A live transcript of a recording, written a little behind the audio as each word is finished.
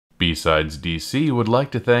BSides DC would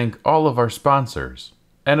like to thank all of our sponsors,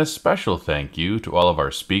 and a special thank you to all of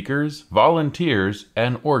our speakers, volunteers,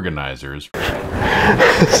 and organizers.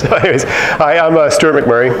 So anyways, hi, I'm Stuart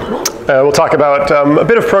McMurray. We'll talk about a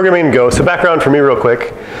bit of programming in Go. So background for me real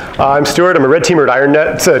quick. I'm Stuart, I'm a red teamer at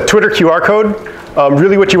IronNet. It's a Twitter QR code.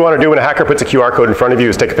 Really what you want to do when a hacker puts a QR code in front of you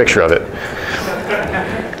is take a picture of it.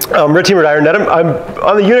 Red teamer at IronNet. I'm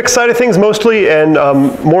on the Unix side of things mostly, and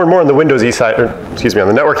more and more on the Windows side, or excuse me,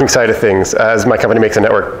 on the networking side of things, as my company makes a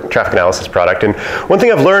network traffic analysis product. And one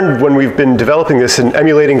thing I've learned when we've been developing this and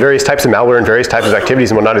emulating various types of malware and various types of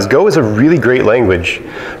activities and whatnot is Go is a really great language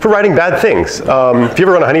for writing bad things. If you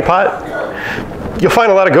ever run a honeypot, you'll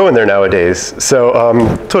find a lot of Go in there nowadays. So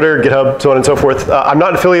Twitter, GitHub, so on and so forth. I'm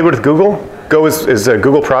not affiliated with Google. Go is a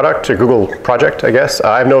Google product, a Google project, I guess.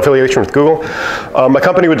 I have no affiliation with Google. My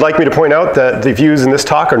company would like me to point out that the views in this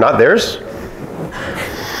talk are not theirs.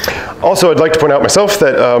 Also, I'd like to point out myself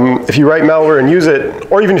that if you write malware and use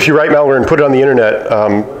it, or even if you write malware and put it on the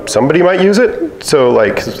internet, somebody might use it. So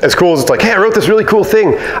like, as cool as it's like, hey, I wrote this really cool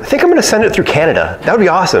thing. I think I'm going to send it through Canada. That would be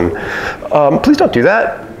awesome. Please don't do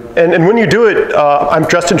that. And when you do it, I'm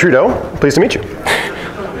Justin Trudeau. Pleased to meet you.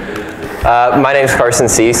 My name is Carson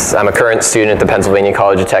Cease. I'm a current student at the Pennsylvania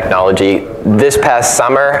College of Technology. This past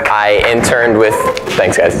summer, I interned with,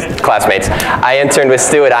 thanks guys, classmates. I interned with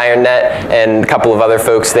Stu at IronNet and a couple of other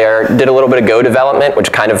folks there. Did a little bit of Go development,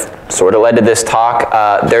 which kind of sort of led to this talk.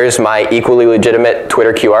 There's my equally legitimate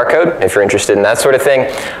Twitter QR code, if you're interested in that sort of thing.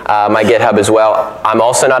 My GitHub as well. I'm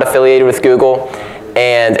also not affiliated with Google.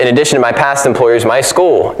 And in addition to my past employers, my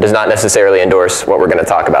school does not necessarily endorse what we're going to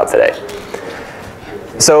talk about today.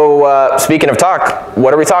 So speaking of talk,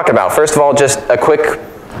 what are we talking about? First of all, just a quick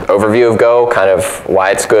overview of Go, kind of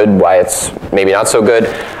why it's good, why it's maybe not so good.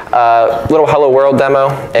 Little Hello World demo,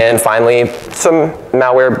 and finally some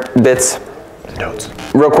malware bits. Notes.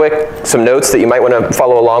 Real quick, some notes that you might want to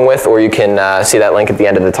follow along with, or you can see that link at the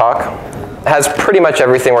end of the talk. It has pretty much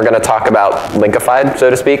everything we're going to talk about linkified,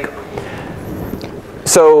 so to speak.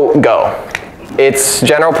 So Go. It's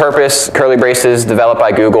general purpose, curly braces, developed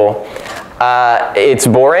by Google. It's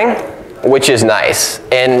boring, which is nice.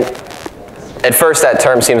 And at first that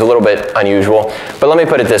term seems a little bit unusual, but let me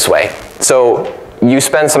put it this way. So you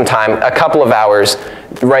spend some time, a couple of hours,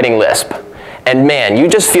 writing Lisp. And man, you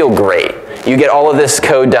just feel great. You get all of this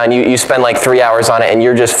code done, you spend like 3 hours on it, and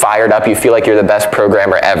you're just fired up. You feel like you're the best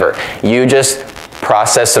programmer ever. You just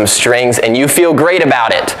process some strings, and you feel great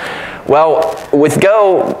about it. Well, with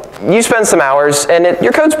Go, you spend some hours, and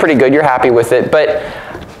your code's pretty good. You're happy with it. But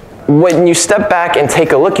when you step back and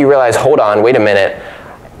take a look, you realize, hold on, wait a minute.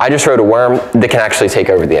 I just wrote a worm that can actually take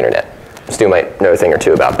over the internet. Stu might know a thing or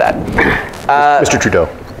two about that. Mr. Trudeau.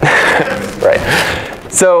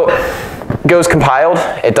 Right. So Go's compiled.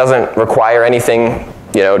 It doesn't require anything,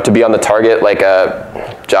 to be on the target, like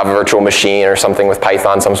a Java virtual machine or something with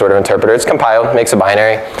Python, some sort of interpreter. It's compiled, makes a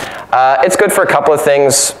binary. It's good for a couple of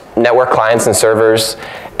things, network clients and servers,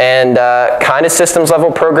 and kind of systems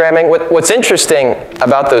level programming. What's interesting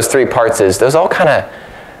about those three parts is those all kind of,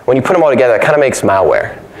 when you put them all together, it kind of makes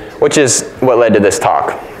malware, which is what led to this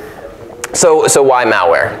talk. So why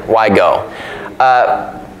malware? Why Go?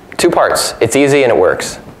 2 parts. It's easy and it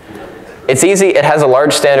works. It's easy. It has a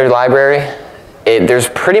large standard library. There's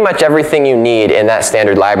pretty much everything you need in that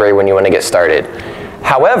standard library when you want to get started.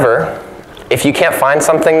 However, if you can't find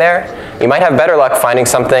something there, you might have better luck finding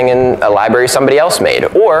something in a library somebody else made,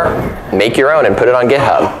 or make your own and put it on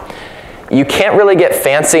GitHub. You can't really get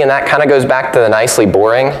fancy, and that kind of goes back to the nicely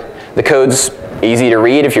boring. The code's easy to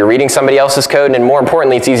read if you're reading somebody else's code, and more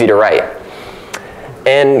importantly, it's easy to write.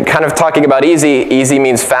 And kind of talking about easy, easy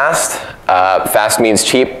means fast. Fast means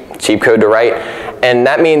cheap code to write. And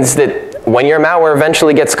that means that when your malware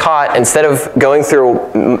eventually gets caught, instead of going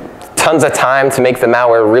through tons of time to make the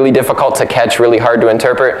malware really difficult to catch, really hard to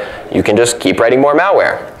interpret, you can just keep writing more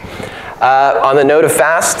malware. On the note of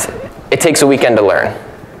fast, it takes a weekend to learn.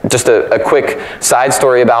 Just a quick side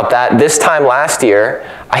story about that. This time last year,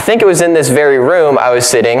 I think it was in this very room I was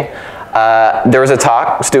sitting, there was a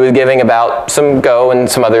talk Stu was giving about some Go and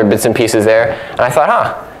some other bits and pieces there, and I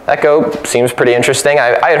thought, that Go seems pretty interesting.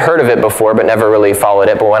 I had heard of it before, but never really followed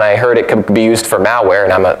it. But when I heard it could be used for malware,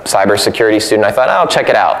 and I'm a cybersecurity student, I thought, I'll check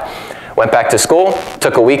it out. Went back to school,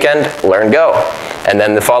 took a weekend, learned Go. And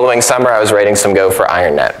then the following summer, I was writing some Go for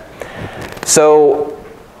IronNet. So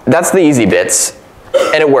that's the easy bits,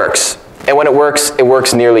 and it works. And when it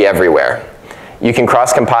works nearly everywhere. You can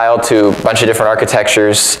cross-compile to a bunch of different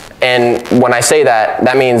architectures. And when I say that,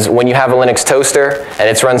 that means when you have a Linux toaster and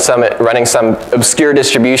it's running some obscure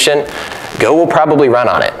distribution, Go will probably run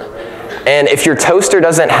on it. And if your toaster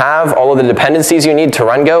doesn't have all of the dependencies you need to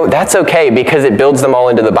run Go, that's okay because it builds them all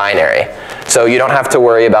into the binary. So you don't have to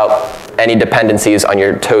worry about any dependencies on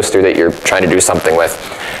your toaster that you're trying to do something with.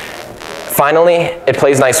 Finally, it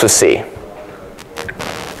plays nice with C.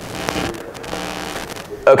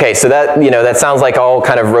 Okay, so that sounds like all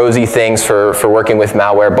kind of rosy things for working with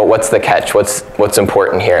malware, but what's the catch? What's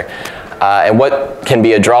important here? And what can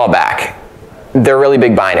be a drawback? They're really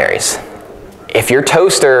big binaries. If your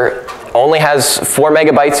toaster only has 4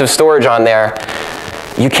 megabytes of storage on there,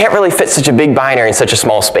 you can't really fit such a big binary in such a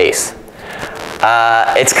small space.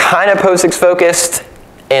 It's kind of POSIX focused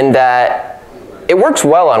in that it works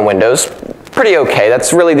well on Windows, pretty okay.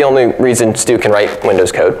 That's really the only reason Stu can write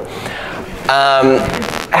Windows code.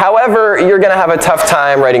 However, you're going to have a tough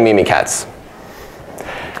time writing Mimikatz.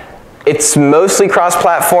 It's mostly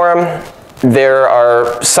cross-platform. There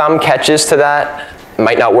are some catches to that. It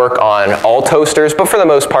might not work on all toasters, but for the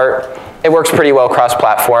most part, it works pretty well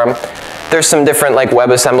cross-platform. There's some different like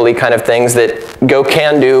WebAssembly kind of things that Go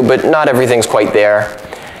can do, but not everything's quite there.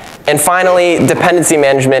 And finally, dependency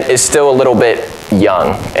management is still a little bit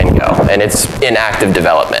young in Go, and it's in active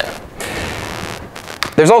development.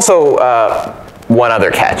 There's also one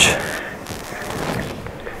other catch.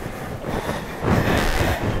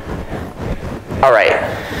 All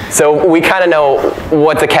right, so we kind of know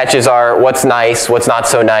what the catches are, what's nice, what's not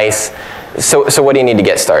so nice. So what do you need to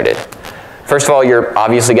get started? First of all, you're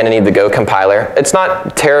obviously going to need the Go compiler. It's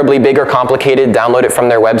not terribly big or complicated. Download it from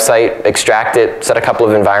their website, extract it, set a couple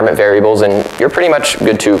of environment variables, and you're pretty much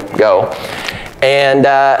good to go. And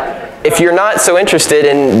if you're not so interested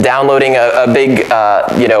in downloading a big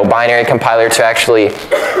binary compiler to actually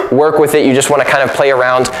work with it, you just want to kind of play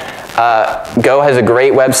around, Go has a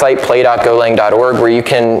great website, play.golang.org, where you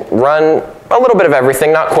can run a little bit of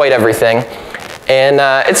everything, not quite everything. And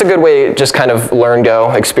it's a good way to just kind of learn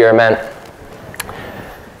Go, experiment.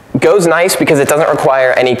 Go's nice because it doesn't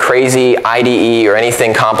require any crazy IDE or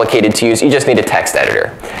anything complicated to use. You just need a text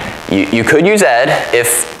editor. You could use Ed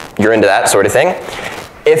if you're into that sort of thing.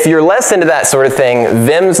 If you're less into that sort of thing,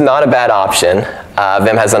 Vim's not a bad option.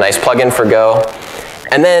 Vim has a nice plugin for Go.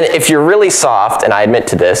 And then if you're really soft, and I admit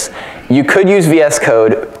to this, you could use VS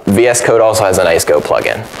Code. VS Code also has a nice Go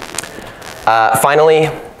plugin.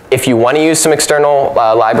 Finally, if you want to use some external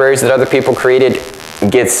libraries that other people created,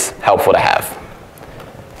 Git's helpful to have.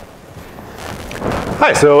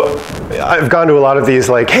 Hi, so I've gone to a lot of these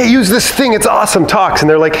like, hey, use this thing, it's awesome talks. And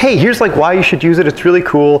they're like, hey, here's like why you should use it, it's really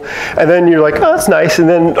cool. And then you're like, oh, that's nice. And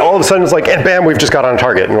then all of a sudden it's like, and bam, we've just got on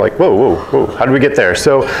target. And you're like, whoa, whoa, whoa, how did we get there?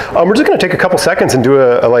 So we're just gonna take a couple seconds and do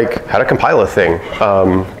a like, how to compile a thing.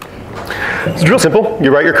 It's real simple.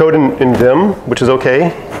 You write your code in Vim, which is okay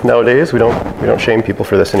nowadays. We don't shame people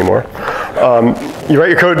for this anymore. You write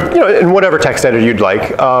your code, in whatever text editor you'd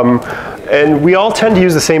like. And we all tend to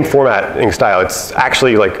use the same formatting style. It's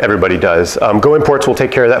actually like everybody does. Go imports will take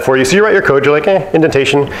care of that for you. So you write your code, you're like,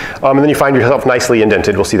 indentation, and then you find yourself nicely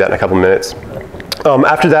indented. We'll see that in a couple minutes.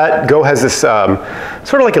 After that, Go has this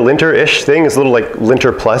sort of like a linter-ish thing. It's a little like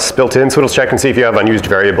linter plus built in, so it'll check and see if you have unused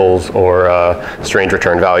variables or strange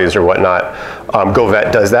return values or whatnot.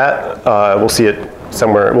 GoVet does that. We'll see it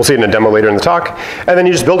somewhere. We'll see it in a demo later in the talk. And then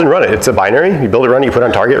you just build and run it. It's a binary. You build it, run it, you put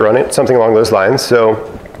on target, run it, something along those lines.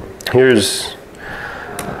 So here's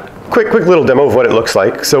a quick little demo of what it looks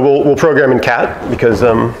like. So we'll program in cat because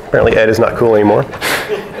apparently Ed is not cool anymore.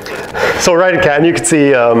 So we'll write in cat, and you can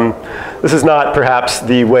see this is not perhaps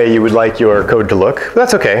the way you would like your code to look. But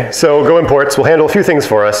that's okay. So Go imports will handle a few things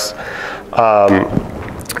for us.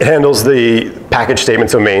 It handles the package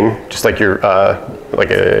statements of main, just like your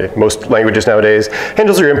most languages nowadays.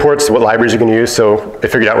 Handles your imports, what libraries you can use. So it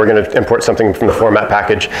figured out we're going to import something from the format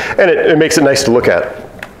package, and it makes it nice to look at.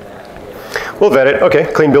 We'll vet it. Okay,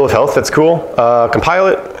 clean bill of health. That's cool. Compile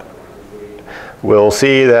it. We'll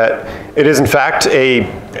see that it is in fact an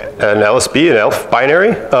LSB, an ELF binary.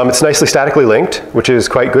 It's nicely statically linked, which is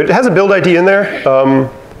quite good. It has a build ID in there, so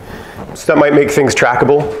that might make things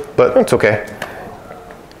trackable, but it's okay.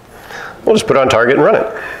 We'll just put it on target and run it.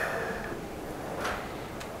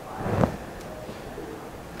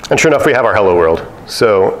 And sure enough, we have our hello world.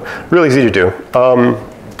 So really easy to do.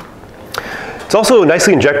 It's also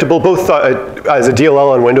nicely injectable, both as a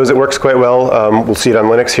DLL on Windows, it works quite well. We'll see it on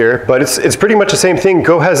Linux here, but it's pretty much the same thing.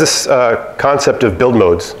 Go has this concept of build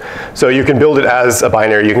modes. So you can build it as a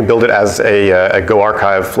binary, you can build it as a Go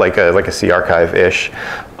archive, like a C archive-ish.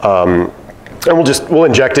 And we'll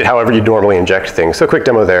inject it however you normally inject things. So quick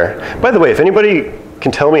demo there. By the way, if anybody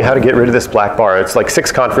can tell me how to get rid of this black bar, it's like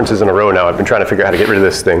 6 conferences in a row now. I've been trying to figure out how to get rid of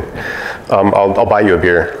this thing. I'll buy you a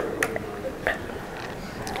beer.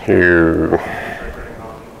 Here.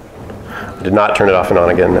 Did not turn it off and on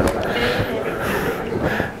again, no.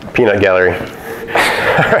 Peanut gallery.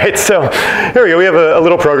 All right, so here we go. We have a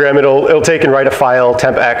little program. It'll take and write a file,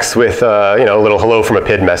 temp x, with you know, a little hello from a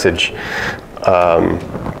PID message.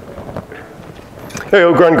 There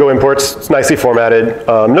we go, run go imports. It's nicely formatted.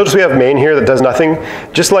 Notice we have main here that does nothing.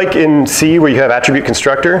 Just like in C where you have attribute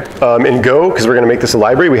constructor, in Go, because we're going to make this a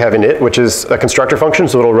library, we have init, which is a constructor function,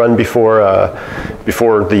 so it'll run before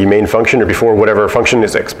the main function or before whatever function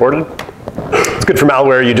is exported. It's good for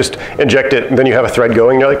malware. You just inject it, and then you have a thread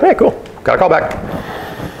going, and you're like, hey, cool, got a callback.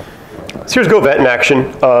 So here's go vet in action.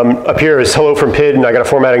 Up here is hello from PID, and I got a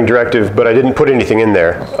formatting directive, but I didn't put anything in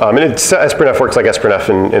there. And sprintf works like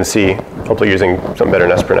sprintf in C, hopefully using something better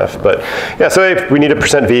than sprintf. But yeah, so if we need a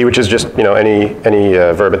 %v, which is just, you know, any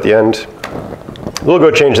verb at the end. We'll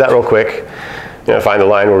go change that real quick. You know, find the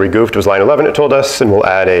line where we goofed. It was line 11, it told us, and we'll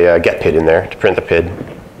add a get PID in there to print the PID.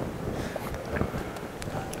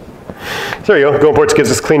 So there you go. Go imports gives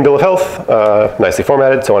us a clean bill of health, nicely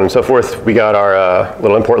formatted, so on and so forth. We got our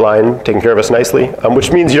little import line taking care of us nicely,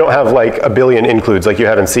 which means you don't have like a billion includes like you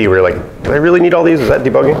have in C, where you're like, do I really need all these? Is that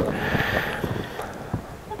debugging?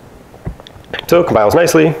 So compiles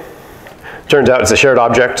nicely. Turns out it's a shared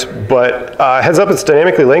object, but heads up, it's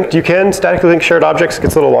dynamically linked. You can statically link shared objects. It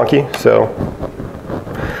gets a little wonky, so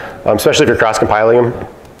especially if you're cross-compiling them.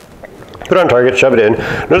 Put it on target, shove it in.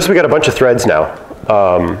 Notice we got a bunch of threads now.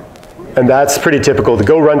 And that's pretty typical. The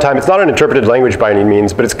Go runtime, it's not an interpreted language by any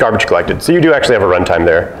means, but it's garbage collected. So you do actually have a runtime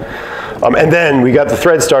there. And then we got the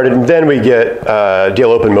thread started, and then we get DL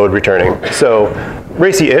open mode returning. So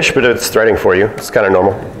racy-ish, but it's threading for you. It's kind of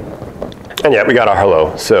normal. And yeah, we got our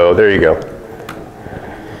hello. So there you go.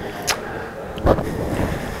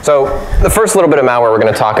 So the first little bit of malware we're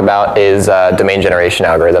going to talk about is domain generation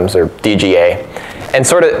algorithms, or DGA. And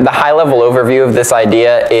sort of the high-level overview of this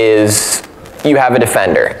idea is you have a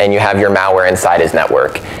defender, and you have your malware inside his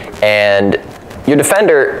network. And your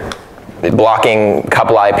defender is blocking a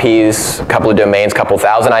couple IPs, a couple of domains, a couple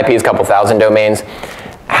thousand IPs, a couple thousand domains.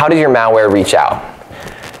 How does your malware reach out?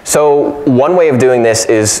 So one way of doing this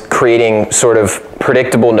is creating sort of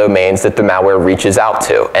predictable domains that the malware reaches out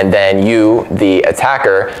to. And then you, the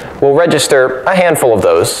attacker, will register a handful of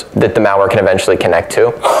those that the malware can eventually connect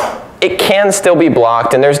to. It can still be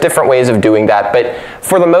blocked, and there's different ways of doing that, but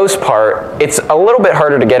for the most part, it's a little bit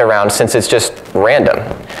harder to get around since it's just random.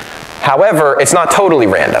 However, it's not totally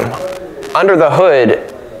random. Under the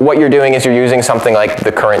hood, what you're doing is you're using something like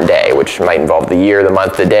the current day, which might involve the year, the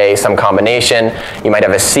month, the day, some combination. You might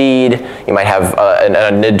have a seed, you might have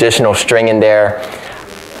an additional string in there.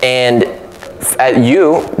 And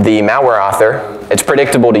you, the malware author, it's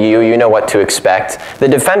predictable to you, you know what to expect. The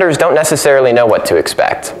defenders don't necessarily know what to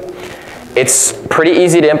expect. It's pretty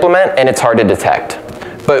easy to implement, and it's hard to detect.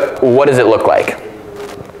 But what does it look like?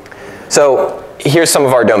 So here's some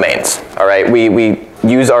of our domains. All right, we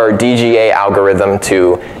use our DGA algorithm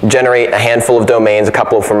to generate a handful of domains, a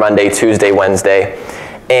couple for Monday, Tuesday, Wednesday.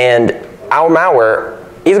 And our malware,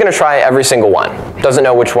 he's going to try every single one. Doesn't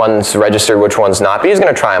know which one's registered, which one's not, but he's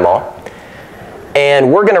going to try them all.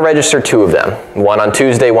 And we're going to register 2 of them, one on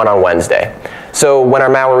Tuesday, one on Wednesday. So when our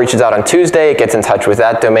malware reaches out on Tuesday, it gets in touch with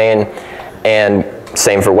that domain, and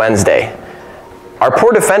same for Wednesday. Our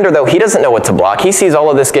poor defender, though, he doesn't know what to block. He sees all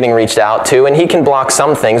of this getting reached out to, and he can block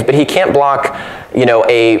some things, but he can't block, you know,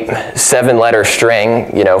 a 7-letter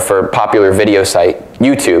string, you know, for popular video site,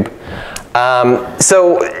 YouTube.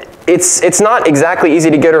 So it's not exactly easy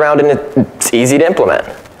to get around, and it's easy to implement.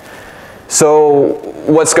 So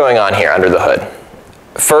what's going on here under the hood?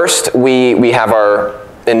 First, we have our,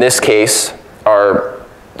 in this case, our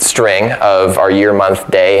string of our year, month,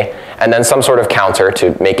 day, and then some sort of counter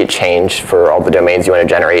to make it change for all the domains you want to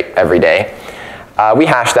generate every day. We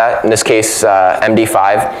hash that, in this case,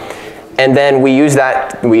 MD5. And then we use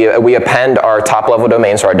that, we append our top level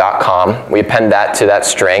domain, so our .com, we append that to that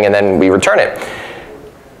string, and then we return it.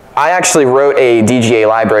 I actually wrote a DGA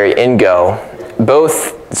library in Go,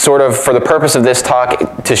 both sort of for the purpose of this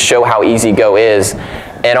talk to show how easy Go is,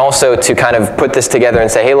 and also to kind of put this together and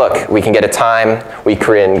say, hey, look, we can get a time, we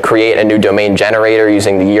can create a new domain generator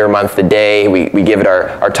using the year, month, the day, we give it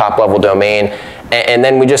our top level domain, and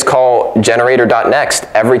then we just call generator.next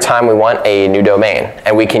every time we want a new domain.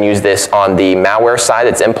 And we can use this on the malware side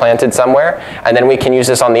that's implanted somewhere, and then we can use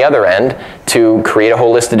this on the other end to create a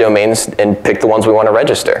whole list of domains and pick the ones we want to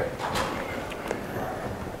register.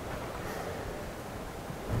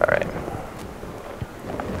 All right.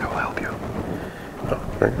 I will help you.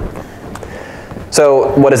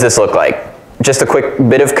 So what does this look like? Just a quick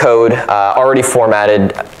bit of code, already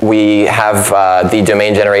formatted. We have the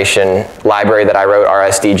domain generation library that I wrote,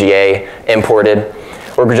 RSDGA, imported.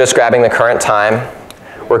 We're just grabbing the current time.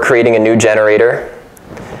 We're creating a new generator.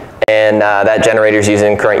 And that generator is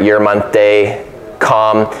using current year, month, day,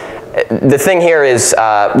 com. The thing here is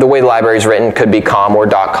the way the library is written could be com or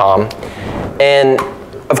 .com. And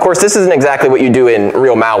of course, this isn't exactly what you do in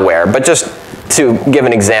real malware, but just to give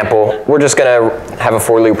an example, we're just going to have a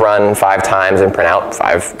for loop run 5 times and print out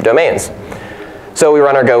 5 domains. So we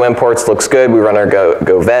run our go imports, looks good. We run our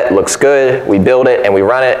go vet, looks good. We build it and we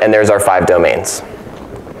run it, and there's our 5 domains.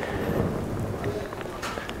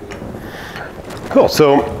 Cool.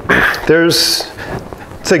 So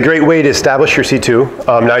it's a great way to establish your C2.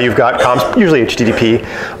 Now you've got comms, usually HTTP.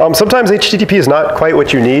 Sometimes HTTP is not quite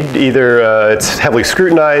what you need. Either it's heavily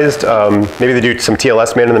scrutinized, maybe they do some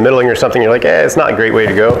TLS man in the middling or something. You're like, it's not a great way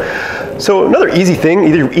to go. So another easy thing,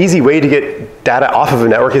 easy way to get data off of a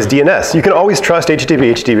network is DNS. You can always trust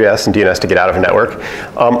HTTP, HTTPS, and DNS to get out of a network.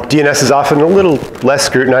 DNS is often a little less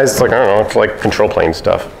scrutinized. It's like, I don't know, it's like control plane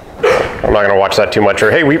stuff. I'm not going to watch that too much.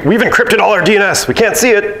 Or, hey, we've encrypted all our DNS. We can't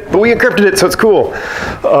see it, but we encrypted it, so it's cool.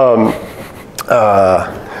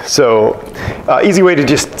 Easy way to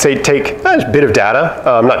just say take a bit of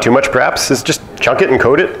data, not too much perhaps, is just chunk it,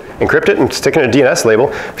 encode it, encrypt it, and stick it in a DNS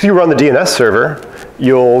label. If you run the DNS server,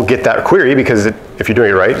 you'll get that query because if you're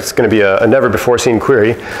doing it right, it's going to be a never-before-seen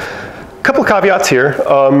query. Couple caveats here.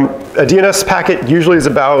 A DNS packet usually is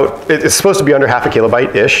it's supposed to be under half a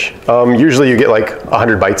kilobyte-ish. Usually you get like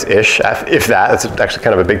 100 bytes-ish, if that. It's actually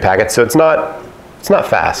kind of a big packet, so it's not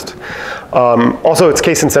fast. Also, it's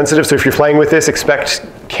case insensitive, so if you're playing with this, expect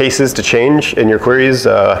cases to change in your queries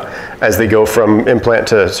as they go from implant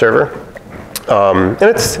to server. And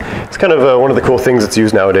it's kind of one of the cool things that's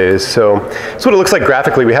used nowadays. So that's what it looks like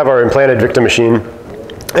graphically. We have our implanted victim machine.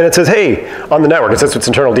 And it says, hey, on the network, it says it's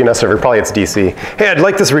internal DNS server, probably it's DC. Hey, I'd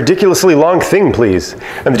like this ridiculously long thing, please.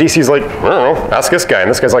 And the DC is like, I don't know, ask this guy. And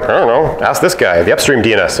this guy's like, I don't know, ask this guy, the upstream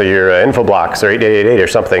DNS, so your infoblocks or 8888 or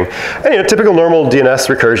something. And typical normal DNS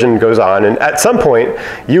recursion goes on. And at some point,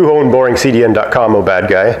 you own boringcdn.com, oh bad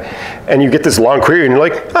guy, and you get this long query, and you're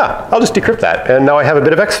like, I'll just decrypt that. And now I have a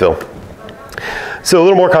bit of exfil. So a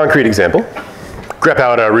little more concrete example. Grep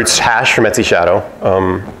out a roots hash from Etsy Shadow.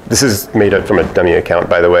 This is made up from a dummy account,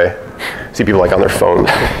 by the way. See people like on their phone.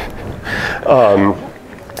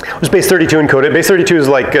 Just base 32 encoded. Base 32 is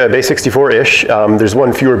like base 64-ish. There's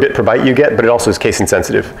 1 fewer bit per byte you get, but it also is case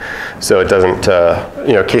insensitive. So it doesn't,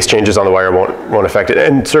 case changes on the wire won't affect it.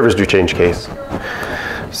 And servers do change case.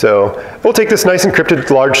 So we'll take this nice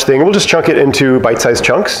encrypted large thing. We'll just chunk it into bite-sized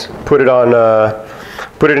chunks, put it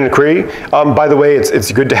in a query. By the way,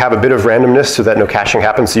 it's good to have a bit of randomness so that no caching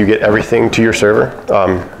happens, so you get everything to your server.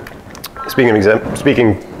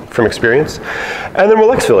 Speaking from experience. And then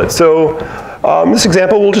we'll exfil it. So this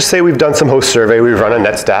example, we'll just say we've done some host survey, we've run a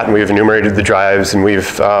netstat, and we've enumerated the drives, and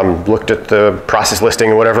we've looked at the process listing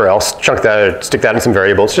and whatever else, chunk that, stick that in some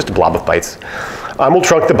variables, just a blob of bytes. We'll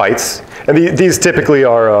trunk the bytes. And these typically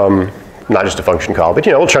are not just a function call, but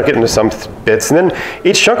we'll chunk it into some bits, and then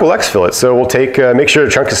each chunk will exfil it. So we'll take, make sure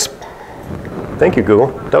the chunk is, thank you, Google,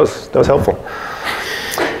 that was helpful.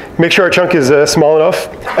 Make sure our chunk is small enough,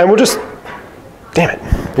 and we'll just, damn it,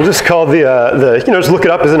 we'll just call just look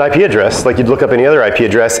it up as an IP address, like you'd look up any other IP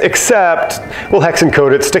address, except we'll hex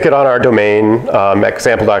encode it, stick it on our domain,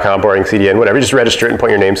 example.com, boringcdn, whatever, just register it and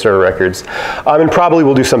point your name, server records, and probably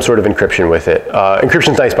we'll do some sort of encryption with it.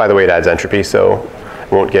 Encryption's nice, by the way, it adds entropy, so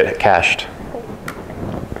won't get cached.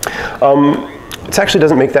 It actually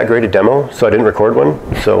doesn't make that great a demo, so I didn't record one,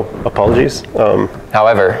 so apologies.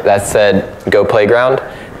 However, that said, Go Playground,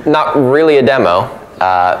 not really a demo.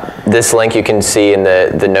 This link you can see in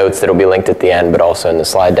the notes that'll be linked at the end, but also in the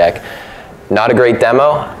slide deck. Not a great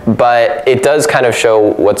demo, but it does kind of show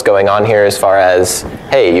what's going on here as far as,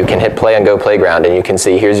 hey, you can hit play on Go Playground and you can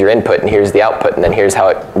see here's your input and here's the output and then here's how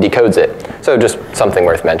it decodes it. So just something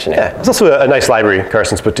worth mentioning. Yeah, it's also a nice library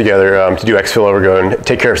Carson's put together to do exfil over Go and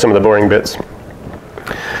take care of some of the boring bits.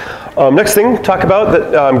 Next thing, talk about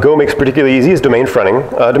that Go makes particularly easy is domain fronting.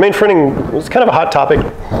 Domain fronting was kind of a hot topic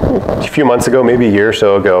a few months ago, maybe a year or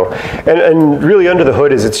so ago. And really under the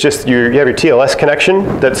hood is it's just you have your TLS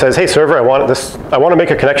connection that says, hey server, I want to make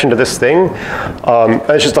a connection to this thing. And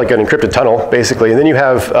it's just like an encrypted tunnel, basically. And then you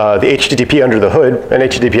have the HTTP under the hood, and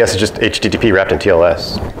HTTPS is just HTTP wrapped in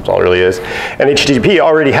TLS. That's all it really is. And HTTP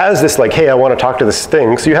already has this like, hey, I want to talk to this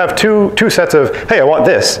thing. So you have two sets of, hey, I want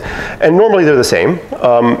this. And normally they're the same.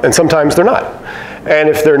 And sometimes they're not. And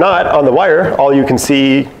if they're not on the wire, all you can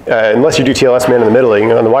see, unless you do TLS man in the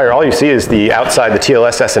middling, on the wire, all you see is the outside the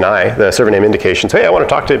TLS SNI, the server name indication. So hey, I want to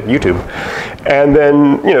talk to YouTube. And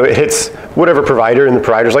then it hits whatever provider, and the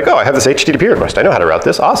provider's like, oh, I have this HTTP request. I know how to route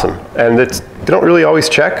this. Awesome. And they don't really always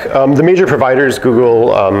check. The major providers,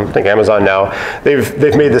 Google, I think Amazon now,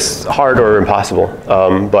 they've made this hard or impossible.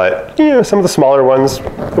 But some of the smaller ones,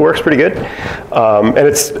 it works pretty good. And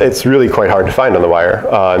it's really quite hard to find on the wire,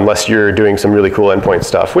 unless you're doing some really cool endpoint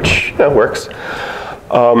stuff, which works.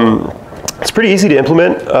 It's pretty easy to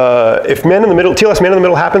implement. If TLS man in the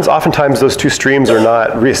middle happens, oftentimes those two streams are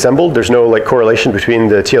not reassembled. There's no correlation between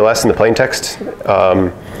the TLS and the plain text.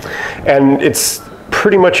 And it's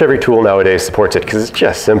pretty much every tool nowadays supports it because it's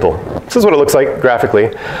just simple. This is what it looks like graphically.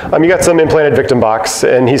 You got some implanted victim box,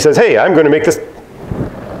 and he says, hey, I'm going to make this.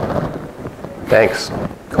 Thanks.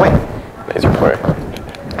 Go away. There's your pointer.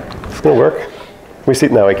 It's going to work. We see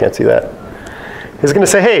now. I can't see that. He's going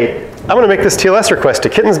to say, hey, I'm going to make this TLS request to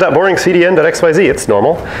kittens.boringcdn.xyz. It's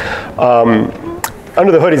normal.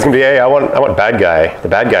 Under the hood, he's going to be, hey, I want bad guy, the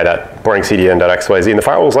bad guy.boringcdn.xyz. And the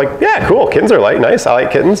firewall's like, yeah, cool, kittens are nice, I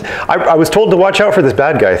like kittens. I was told to watch out for this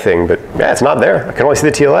bad guy thing, but yeah, it's not there. I can only see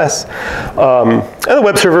the TLS. And the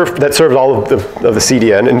web server that serves all of the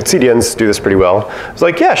CDN, and CDNs do this pretty well. It's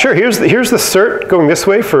like, yeah, sure, here's the cert going this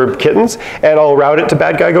way for kittens, and I'll route it to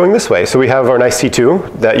bad guy going this way. So we have our nice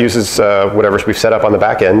C2 that uses whatever we've set up on the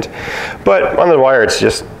back end. But on the wire, it's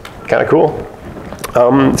just kind of cool.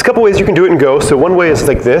 There's a couple ways you can do it in Go. So one way is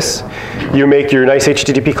like this. You make your nice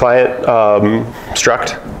HTTP client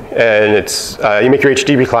struct, and you make your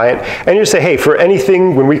HTTP client, and you just say, hey, for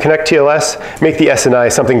anything when we connect TLS, make the SNI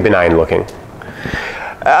something benign looking.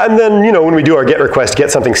 And then, when we do our GET request, get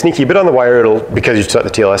something sneaky, but on the wire, because you set the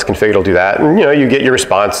TLS config, it'll do that. And you get your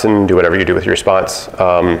response and do whatever you do with your response.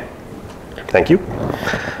 Thank you.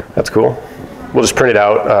 That's cool. We'll just print it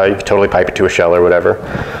out. You can totally pipe it to a shell or whatever.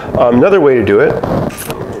 Another way to do it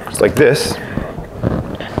is like this.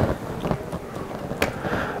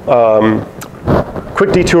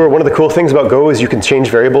 Quick detour, one of the cool things about Go is you can change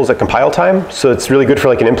variables at compile time. So it's really good for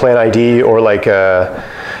like an implant ID or like, I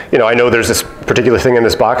know there's this particular thing in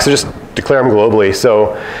this box, so just declare them globally.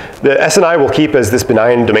 So the SNI will keep as this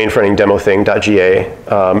benign domain fronting demo thing, .ga,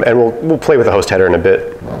 and we'll play with the host header in a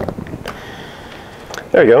bit.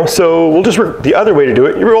 There you go. So we'll just, the other way to do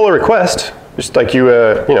it, you roll a request, just like you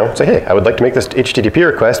say, hey, I would like to make this HTTP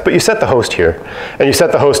request, but you set the host here. And you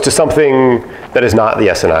set the host to something that is not the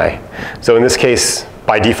SNI. So in this case,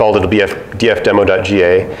 by default, it'll be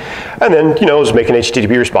dfdemo.ga. And then, just make an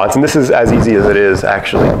HTTP response. And this is as easy as it is,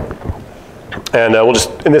 actually. And we'll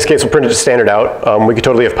just, in this case, we'll print it as standard out. We could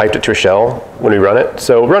totally have piped it to a shell when we run it.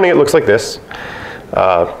 So running it looks like this.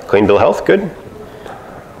 Clean bill of health, good.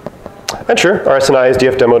 And sure, our SNI is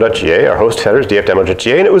dfdemo.ga, our host header is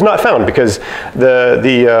dfdemo.ga, and it was not found because can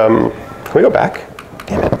we go back?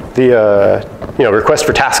 Damn it. The request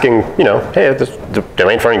for tasking, hey, the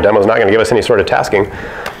domain fronting demo is not going to give us any sort of tasking.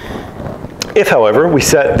 If, however, we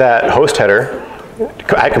set that host header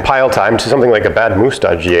at compile time to something like a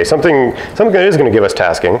badmoose.ga, something that is going to give us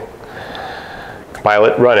tasking, compile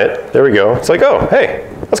it, run it, there we go. It's like, oh, hey,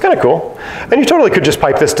 that's kind of cool. And you totally could just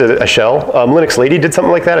pipe this to a shell. Linux Lady did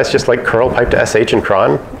something like that. It's just like curl pipe to sh and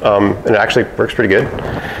cron, and it actually works pretty good.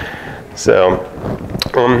 So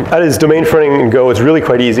that is domain fronting in Go. It's really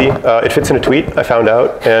quite easy. It fits in a tweet, I found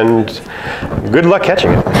out, and good luck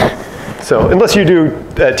catching it. So unless you do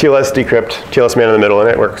TLS decrypt, TLS man in the middle, and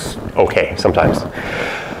it works okay sometimes.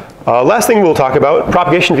 Last thing we'll talk about,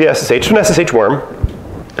 propagation via SSH. So an SSH worm.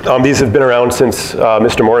 These have been around since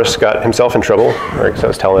Mr. Morris got himself in trouble, or I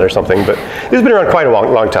was telling it or something, but these have been around quite a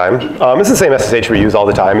long time. It's the same SSH we use all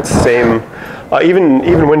the time. It's the same,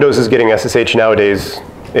 even Windows is getting SSH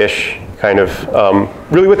nowadays-ish, kind of.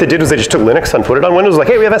 Really what they did was they just took Linux and put it on Windows, like,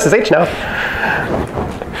 hey, we have SSH now.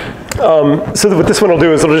 So what this one will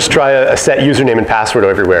do is it'll just try a set username and password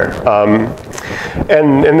everywhere.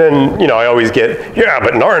 And then, I always get, yeah,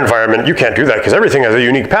 but in our environment, you can't do that because everything has a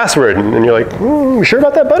unique password. And you're like, you sure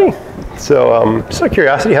about that, buddy? So just out of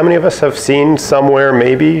curiosity, how many of us have seen somewhere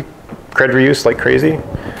maybe cred reuse like crazy?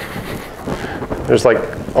 There's like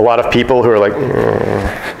a lot of people who are like,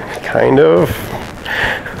 kind of.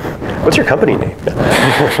 What's your company name?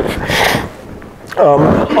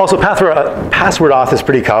 Also, password auth is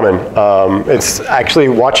pretty common. It's actually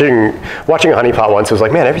watching a honeypot once. It was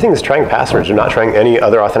like, man, everything is trying passwords. They're not trying any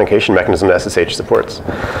other authentication mechanism that SSH supports.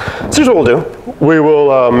 So here's what we'll do. We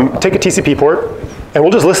will take a TCP port, and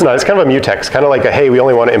we'll just listen on it. It's kind of a mutex, kind of like a, hey, we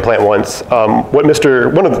only want to implant once. One of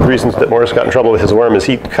the reasons that Morris got in trouble with his worm is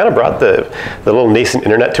he kind of brought the little nascent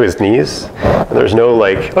internet to his knees. And there's no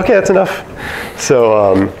like, okay, that's enough.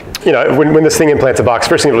 So, you know, when this thing implants a box,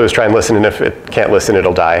 first thing it'll do is try and listen, and if it can't listen,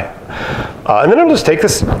 it'll die. And then it'll just take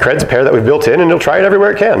this creds pair that we've built in, and it'll try it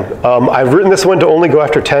everywhere it can. I've written this one to only go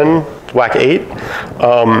after 10, whack 8.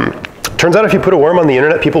 Turns out if you put a worm on the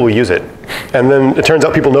internet, people will use it. And then it turns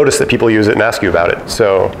out people notice that people use it and ask you about it.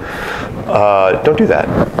 So don't do that.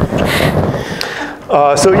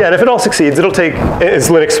 So yeah, and if it all succeeds, it'll take, it's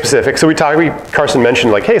Linux specific. So Carson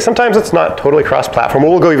mentioned like, hey, sometimes it's not totally cross-platform.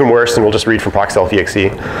 We'll go even worse, and we'll just read from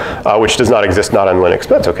proxlf.exe, which does not exist, not on Linux,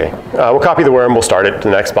 but that's okay. We'll copy the worm, we'll start it to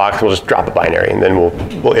the next box, we'll just drop a binary, and then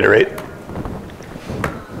we'll iterate.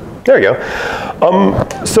 There we go.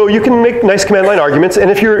 So you can make nice command line arguments,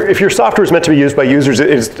 and if your software is meant to be used by users,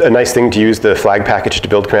 it is a nice thing to use the flag package to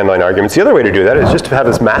build command line arguments. The other way to do that is just to have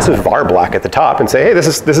this massive var block at the top and say, hey, this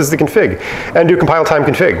is the config, and do compile time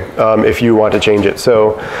config if you want to change it.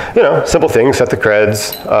 So, you know, simple things: set the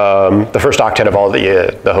creds, the first octet of all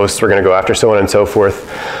the hosts we're going to go after, so on and so forth.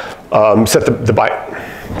 Set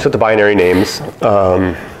the binary names.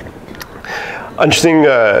 Interesting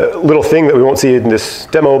little thing that we won't see in this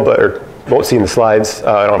demo, or won't see in the slides.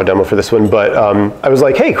 I don't have a demo for this one, but I was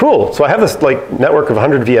like, hey, cool. So I have this like network of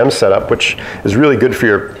 100 VMs set up, which is really good for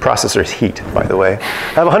your processor's heat, by the way.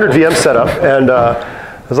 I have 100 VMs set up, and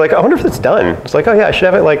I was like, I wonder if it's done. It's like, oh yeah, I should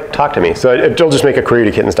have it like talk to me. So it'll just make a query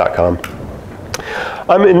to kittens.com.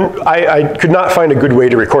 I could not find a good way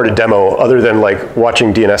to record a demo other than like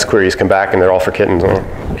watching DNS queries come back and they're all for kittens.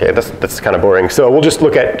 Okay, that's kind of boring. So we'll just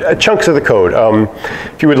look at chunks of the code.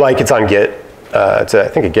 If you would like, it's on Git. It's I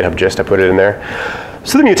think a GitHub gist, I put it in there.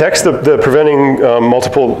 So the mutex, the preventing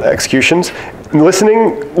multiple executions.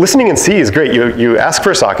 Listening in C is great. You ask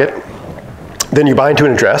for a socket, then you bind to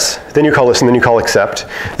an address, then you call listen, then you call accept,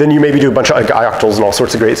 then you maybe do a bunch of like, ioctls and all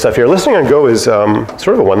sorts of great stuff here. Listening on Go is sort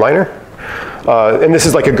of a one-liner. And this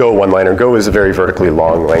is like a Go one-liner. Go is a very vertically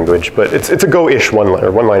long language, but it's a Go-ish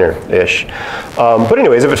one-liner-ish. But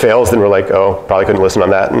anyways, if it fails, then we're like, oh, probably couldn't listen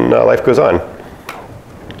on that, and life goes on.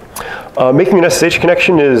 Making an SSH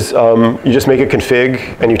connection is you just make a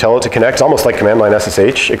config and you tell it to connect. It's almost like command line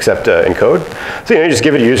SSH, except in code. So you just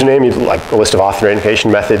give it a username, you like a list of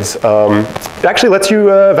authentication methods. It actually lets you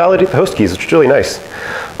validate the host keys, which is really nice.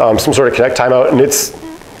 Some sort of connect timeout, and it's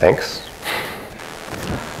thanks.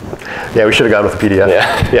 Yeah, we should have gone with the PDF.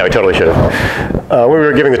 Yeah, we totally should have. When we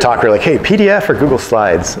were giving the talk, we were like, hey, PDF or Google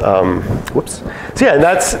Slides? Whoops. So yeah, and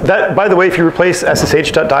that, by the way, if you replace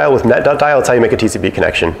ssh.dial with net.dial, that's how you make a TCP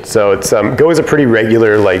connection. So it's, Go is a pretty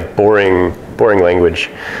regular, like, boring language.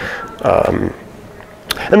 And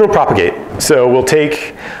we'll propagate. So we'll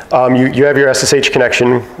take, you have your SSH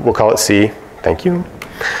connection, we'll call it C. Thank you.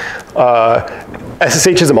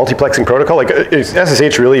 SSH is a multiplexing protocol. Like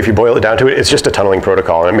SSH really, if you boil it down to it, it's just a tunneling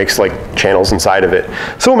protocol, and it makes like channels inside of it.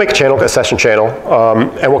 So we'll make a channel, a session channel,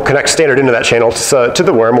 and we'll connect standard into that channel to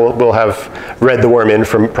the worm. We'll have read the worm in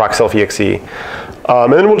from proxlf.exe.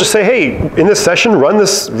 And then we'll just say, hey, in this session, run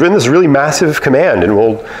this really massive command, and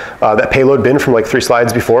we'll that payload bin from like 3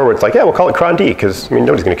 slides before, where it's like, yeah, we'll call it cron d, because I mean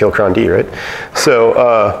nobody's going to kill cron d, right?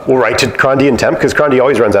 So we'll write to cron d in temp, because cron d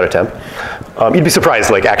always runs out of temp. You'd be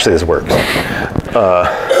surprised, like actually this works.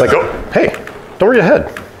 Like, oh, hey, don't read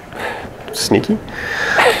ahead. Sneaky.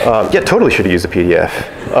 Yeah, totally should have used a PDF.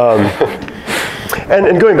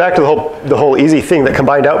 And going back to the whole easy thing, that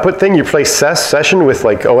combined output thing, you place session with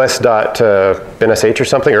like os.binsh or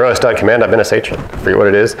something, or os.command.binsh, I forget what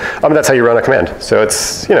it is. That's how you run a command. So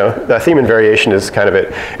it's, you know, the theme and variation is kind of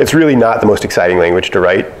it. It's really not the most exciting language to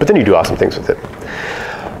write, but then you do awesome things with it.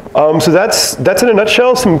 So that's in a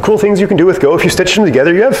nutshell some cool things you can do with Go. If you stitch them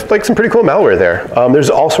together, you have like some pretty cool malware there. There's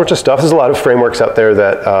all sorts of stuff. There's a lot of frameworks out there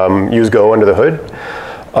that use Go under the hood.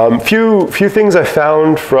 Few things I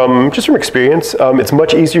found from experience. It's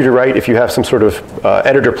much easier to write if you have some sort of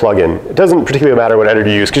editor plugin. It doesn't particularly matter what editor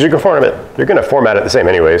you use, because you're going to format it the same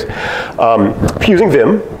anyways. If you're using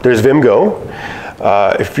Vim, there's Vim Go.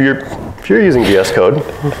 If you're using VS Code,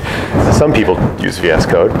 some people use VS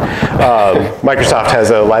Code. Microsoft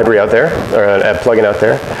has a library out there, or a plugin out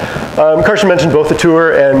there. Carson mentioned both the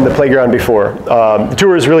tour and the playground before. The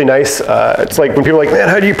tour is really nice. It's like when people are like, man,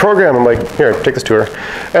 how do you program? I'm like, here, take this tour.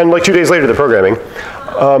 And like 2 days later, they're programming.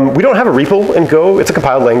 We don't have a REPL in Go. It's a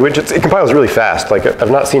compiled language. It compiles really fast. Like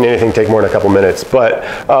I've not seen anything take more than a couple minutes, but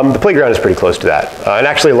the playground is pretty close to that. And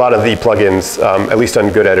actually a lot of the plugins, at least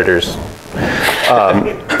on good editors,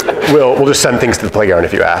 we'll just send things to the playground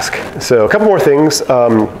if you ask. So a couple more things.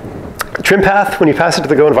 Trim path, when you pass it to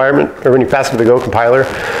the Go environment, or when you pass it to the Go compiler,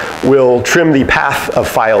 will trim the path of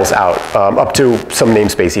files out up to some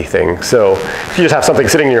namespacey thing. So if you just have something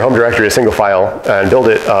sitting in your home directory, a single file, and build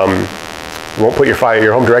it, you won't put your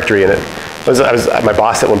home directory in it. My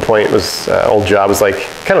boss at one point, old job, was like,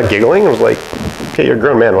 kind of giggling. I was like, okay, you're a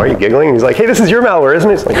grown man, why are you giggling? And he's like, hey, this is your malware, isn't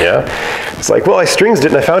it? He's like, yeah. It's like, well, I stringsed it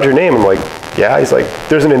and I found your name. I'm like, yeah. He's like,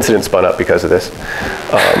 there's an incident spun up because of this.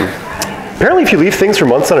 Apparently, if you leave things for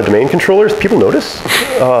months on a domain controller, people notice.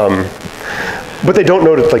 But they don't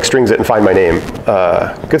know to like strings it and find my name.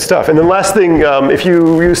 Good stuff. And then last thing, if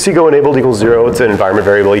you use cgo enabled equals 0, it's an environment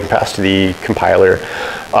variable you can pass to the compiler.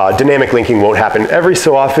 Dynamic linking won't happen. Every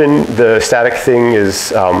so often, the static thing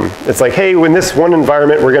is, it's like, hey, in this one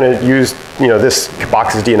environment, we're going to use this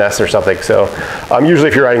box's DNS or something. So usually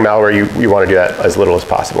if you're writing malware, you want to do that as little as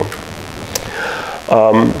possible.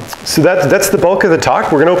 So that's the bulk of the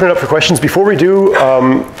talk. We're going to open it up for questions. Before we do,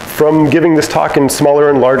 from giving this talk in smaller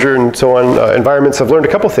and larger and so on environments, I've learned a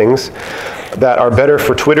couple things that are better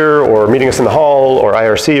for Twitter or meeting us in the hall or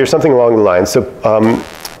IRC or something along the lines. So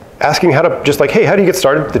asking how to, just like, hey, how do you get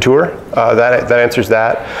started, the tour? That answers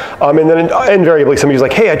that. And then invariably somebody's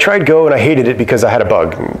like, hey, I tried Go and I hated it because I had a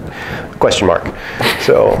bug, question mark.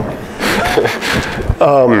 So.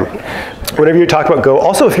 Whenever you talk about Go,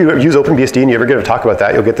 also if you use OpenBSD and you ever get to talk about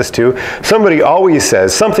that, you'll get this too. Somebody always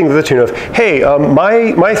says something to the tune of, hey,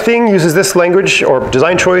 my thing uses this language or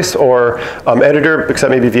design choice or editor,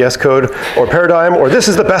 except maybe VS Code, or paradigm, or this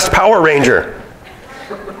is the best Power Ranger.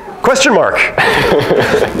 Question mark.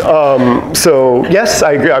 So yes,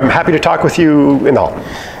 I agree. I'm happy to talk with you in the hall.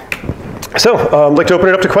 So I'd like to open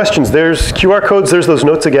it up to questions. There's QR codes, there's those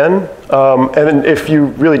notes again. And then if you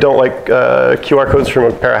really don't like QR codes from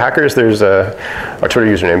a pair of hackers, there's our Twitter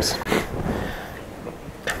usernames.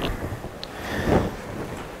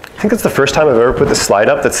 I think it's the first time I've ever put this slide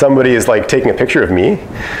up that somebody is like taking a picture of me.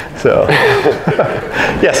 So,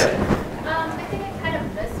 yes? I think I kind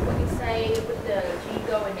of missed what you say with the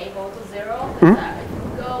Go enable to 0. If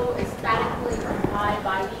Go is statically applied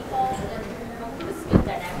by default, then this is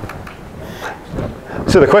dynamic.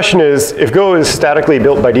 So the question is, if Go is statically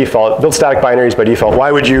built by default, built static binaries by default,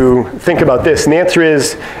 why would you think about this? And the answer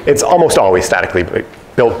is, it's almost always statically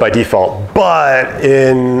built by default. But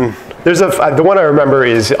the one I remember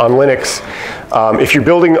is on Linux. If you're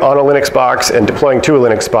building on a Linux box and deploying to a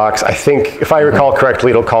Linux box, I think, if I recall correctly,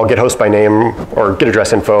 it'll call get host by name or get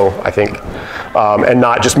address info, I think, and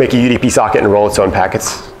not just make a UDP socket and roll its own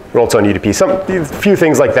packets. Roll its own UDP, a few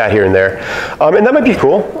things like that here and there. And that might be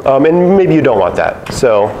cool, and maybe you don't want that.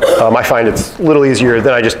 So I find it's a little easier,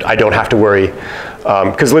 then I don't have to worry.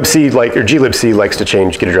 Because libc, or glibc likes to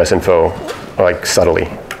change get address info, like subtly.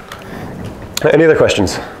 Any other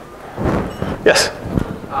questions? Yes?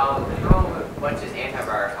 How much is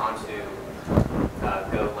antivirus onto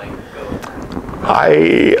Go?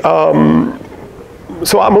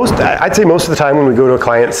 So I'd say most of the time when we go to a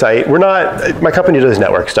client site, my company does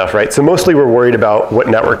network stuff, right? So mostly we're worried about what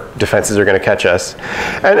network defenses are going to catch us.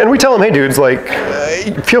 And we tell them, hey dudes, like,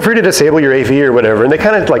 feel free to disable your AV or whatever. And they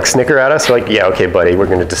kind of like snicker at us, like, yeah, okay, buddy, we're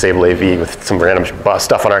going to disable AV with some random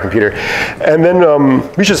stuff on our computer. And then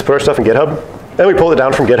we should just put our stuff in GitHub. Then we pull it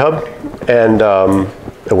down from GitHub, and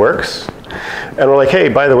it works. And we're like, hey,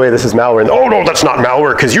 by the way, this is malware. And, oh, no, that's not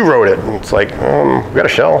malware, because you wrote it. And it's like, we got a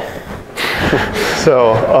shell.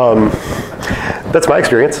 So that's my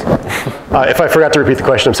experience. If I forgot to repeat the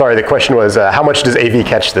question, I'm sorry. The question was, how much does AV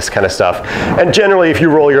catch this kind of stuff? And generally, if you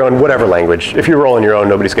roll your own, whatever language, if you roll in your own,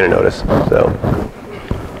 nobody's going to notice. So.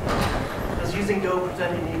 Does using Go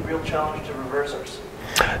present any real challenge to reversers?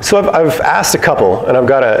 So I've asked a couple, and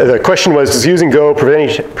the question was, does using Go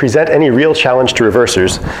present any real challenge to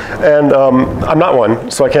reversers? And I'm not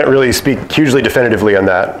one, so I can't really speak hugely definitively on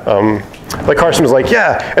that. Like Carson was like,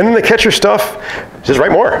 yeah, and then they catch your stuff, just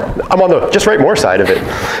write more. I'm on the just write more side of it.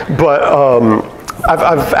 But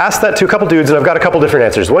I've asked that to a couple dudes, and I've got a couple different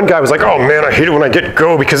answers. One guy was like, oh man, I hate it when I get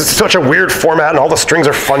Go because it's such a weird format and all the strings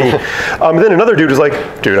are funny. Then another dude was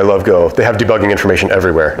like, dude, I love Go. They have debugging information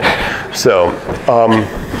everywhere. So,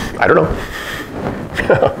 I don't know.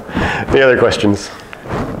 Any other questions?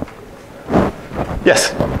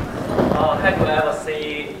 Yes? Have you ever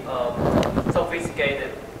seen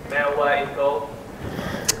sophisticated malware in Go?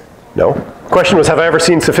 No. Question was, have I ever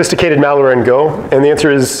seen sophisticated malware in Go? And the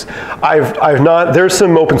answer is, I've not. There's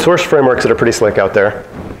some open source frameworks that are pretty slick out there.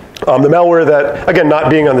 The malware that, again, not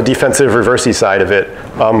being on the defensive reversey side of it,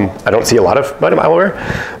 I don't see a lot of malware,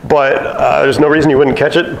 but there's no reason you wouldn't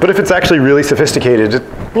catch it. But if it's actually really sophisticated,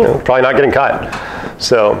 probably not getting caught.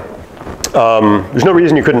 So There's no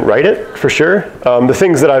reason you couldn't write it, for sure. The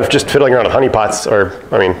things that I've just fiddling around with honeypots are,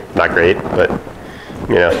 I mean, not great, but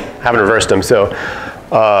you know, haven't reversed them. So,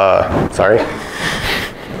 sorry,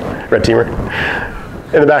 red teamer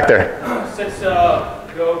in the back there. Since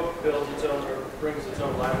Go builds its own or brings its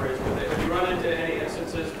own libraries with it, have you run into any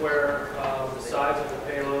instances where the size of the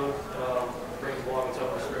payload brings along its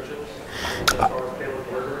own restrictions as far as payload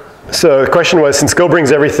delivery? So the question was, since Go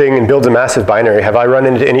brings everything and builds a massive binary, have I run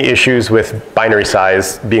into any issues with binary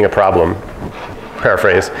size being a problem?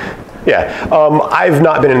 Paraphrase. Yeah, I've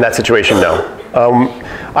not been in that situation, no.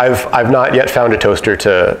 I've not yet found a toaster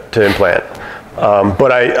to implant. But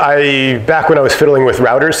back when I was fiddling with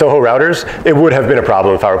routers, Soho routers, it would have been a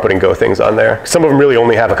problem if I were putting Go things on there. Some of them really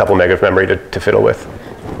only have a couple meg of memory to fiddle with.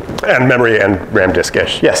 And memory and RAM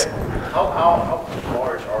disk-ish, yes? How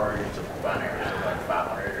large are your typical binaries? Like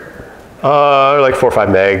 500 or? Like 4 or 5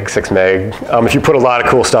 meg, 6 meg. If you put a lot of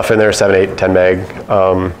cool stuff in there, 7, 8, 10 meg.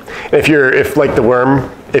 If like the worm,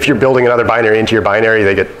 if you're building another binary into your binary,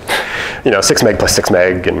 they get, you know, 6 meg plus 6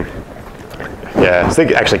 meg, and yeah, so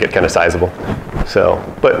they actually get kind of sizable. So,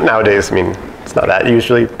 but nowadays, I mean, it's not that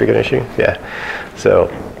usually big an issue. Yeah. So,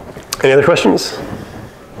 any other questions?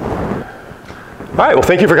 All right. Well,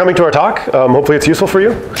 thank you for coming to our talk. Hopefully, it's useful for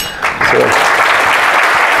you. So,